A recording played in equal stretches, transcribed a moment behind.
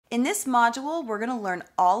In this module, we're gonna learn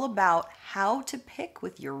all about how to pick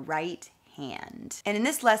with your right hand. And in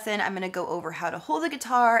this lesson, I'm gonna go over how to hold the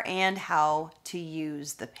guitar and how to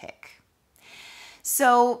use the pick.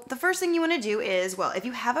 So the first thing you wanna do is, well, if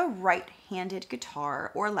you have a right-handed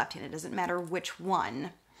guitar or left-handed, it doesn't matter which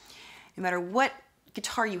one, no matter what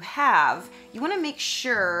guitar you have, you wanna make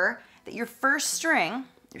sure that your first string,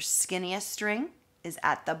 your skinniest string, is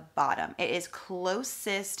at the bottom. It is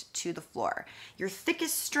closest to the floor. Your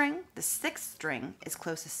thickest string, the sixth string, is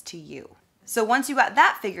closest to you. So once you got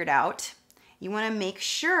that figured out, you wanna make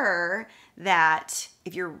sure that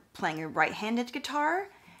if you're playing a right-handed guitar,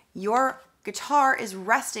 your guitar is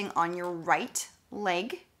resting on your right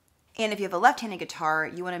leg. And if you have a left-handed guitar,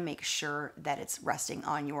 you wanna make sure that it's resting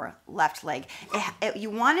on your left leg. You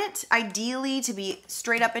want it ideally to be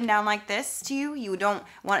straight up and down like this to you. You don't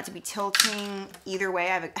want it to be tilting either way.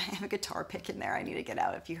 I have a guitar pick in there I need to get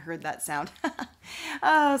out if you heard that sound.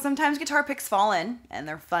 Oh, sometimes guitar picks fall in and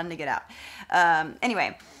they're fun to get out.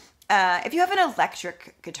 Anyway, if you have an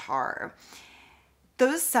electric guitar,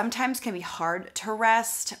 those sometimes can be hard to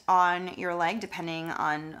rest on your leg depending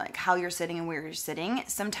on like how you're sitting and where you're sitting.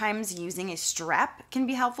 Sometimes using a strap can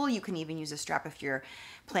be helpful. You can even use a strap if you're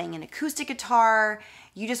playing an acoustic guitar.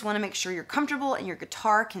 You just want to make sure you're comfortable and your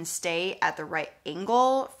guitar can stay at the right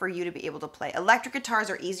angle for you to be able to play. Electric guitars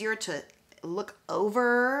are easier to look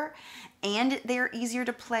over and they're easier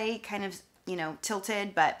to play kind of, you know,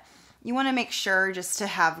 tilted, but you want to make sure just to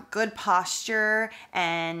have good posture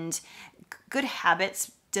and good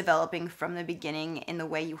habits developing from the beginning in the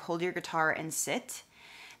way you hold your guitar and sit.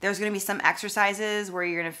 There's going to be some exercises where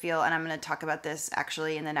you're going to feel, and I'm going to talk about this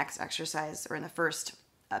actually in the next exercise or in the first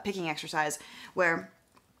picking exercise, where,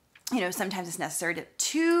 you know, sometimes it's necessary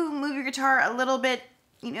to move your guitar a little bit,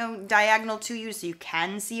 you know, diagonal to you so you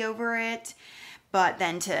can see over it, but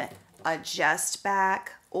then to adjust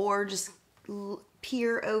back or just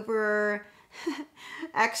peer over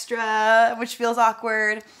extra, which feels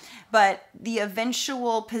awkward. But the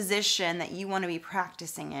eventual position that you want to be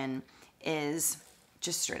practicing in is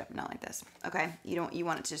just straight up and down like this, okay? You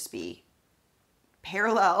want it to just be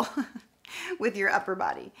parallel with your upper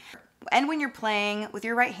body. And when you're playing with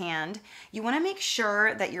your right hand, you want to make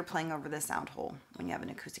sure that you're playing over the sound hole when you have an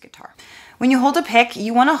acoustic guitar. When you hold a pick,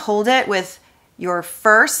 you want to hold it with your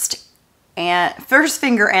first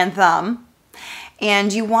finger and thumb,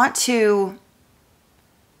 and you want to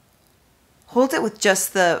hold it with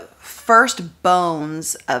just the first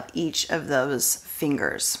bones of each of those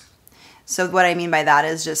fingers. So what I mean by that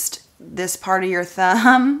is just this part of your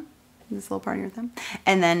thumb, this little part of your thumb,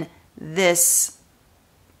 and then this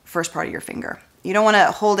first part of your finger. You don't want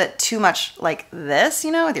to hold it too much like this,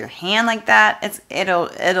 you know, with your hand like that.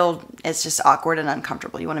 It's just awkward and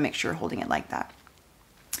uncomfortable. You want to make sure you're holding it like that.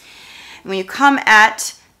 When you come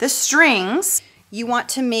at the strings, you want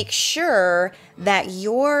to make sure that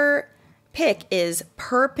your pick is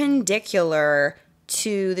perpendicular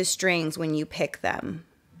to the strings when you pick them.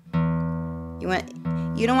 You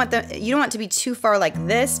don't want it to be too far like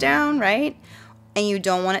this down, right? And you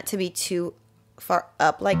don't want it to be too far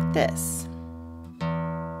up like this.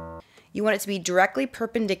 You want it to be directly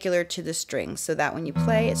perpendicular to the strings so that when you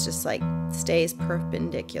play, it's just like stays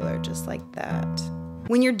perpendicular, just like that.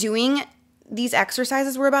 When you're doing these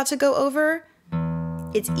exercises we're about to go over,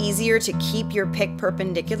 it's easier to keep your pick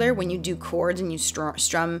perpendicular when you do chords and you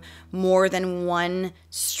strum more than one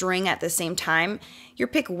string at the same time. Your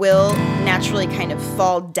pick will naturally kind of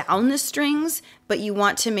fall down the strings, but you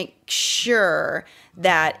want to make sure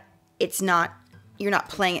that you're not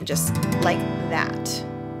playing it just like that.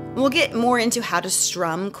 We'll get more into how to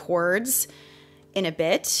strum chords in a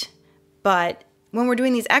bit, but when we're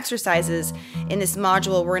doing these exercises in this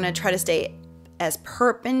module, we're going to try to stay as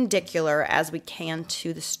perpendicular as we can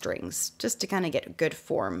to the strings, just to kind of get good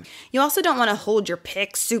form. You also don't want to hold your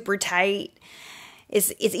pick super tight.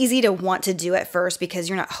 It's easy to want to do at first because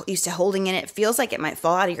you're not used to holding it. It feels like it might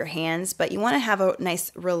fall out of your hands, but you want to have a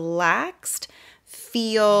nice relaxed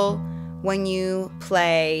feel when you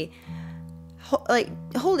play. Like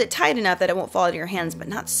hold it tight enough that it won't fall out of your hands, but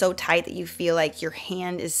not so tight that you feel like your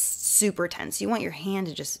hand is super tense. You want your hand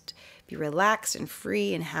to just be relaxed and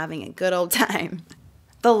free and having a good old time.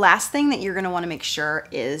 The last thing that you're going to want to make sure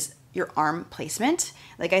is your arm placement.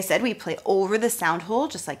 Like I said, we play over the sound hole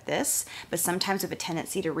just like this, but sometimes we have a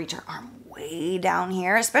tendency to reach our arm way down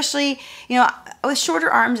here, especially, you know, with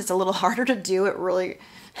shorter arms, it's a little harder to do. It really,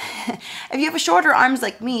 if you have shorter arms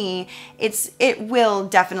like me, it will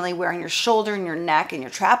definitely wear on your shoulder and your neck and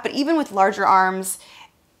your trap, but even with larger arms,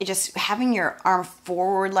 just having your arm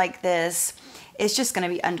forward like this, it's just going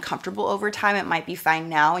to be uncomfortable over time. It might be fine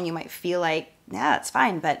now and you might feel like yeah, it's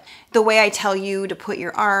fine. But the way I tell you to put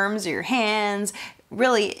your arms or your hands,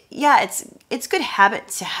 really, yeah, it's good habit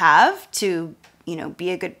to have to, you know,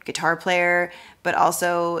 be a good guitar player, but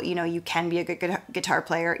also, you know, you can be a good guitar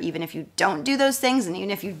player even if you don't do those things, and even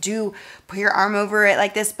if you do put your arm over it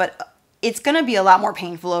like this, but it's going to be a lot more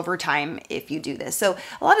painful over time if you do this. So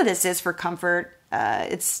a lot of this is for comfort.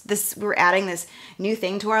 We're adding this new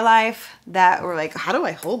thing to our life that we're like, how do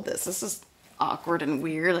I hold this? This is awkward and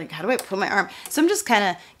weird. Like, how do I put my arm? So I'm just kind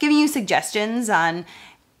of giving you suggestions on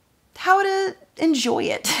how to enjoy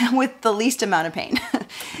it with the least amount of pain.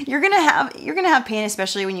 You're gonna have pain,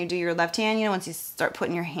 especially when you do your left hand. You know, once you start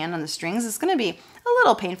putting your hand on the strings, it's gonna be a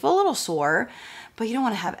little painful, a little sore, but you don't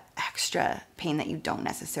want to have extra pain that you don't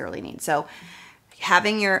necessarily need. So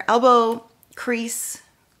having your elbow crease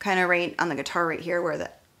kind of right on the guitar right here, where the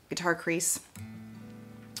guitar crease.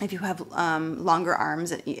 If you have longer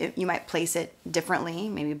arms, you might place it differently,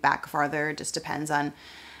 maybe back farther. It just depends on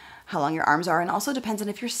how long your arms are, and also depends on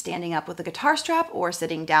if you're standing up with a guitar strap or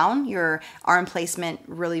sitting down. Your arm placement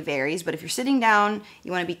really varies, but if you're sitting down,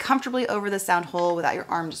 you want to be comfortably over the sound hole without your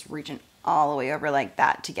arm just reaching all the way over like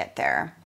that to get there.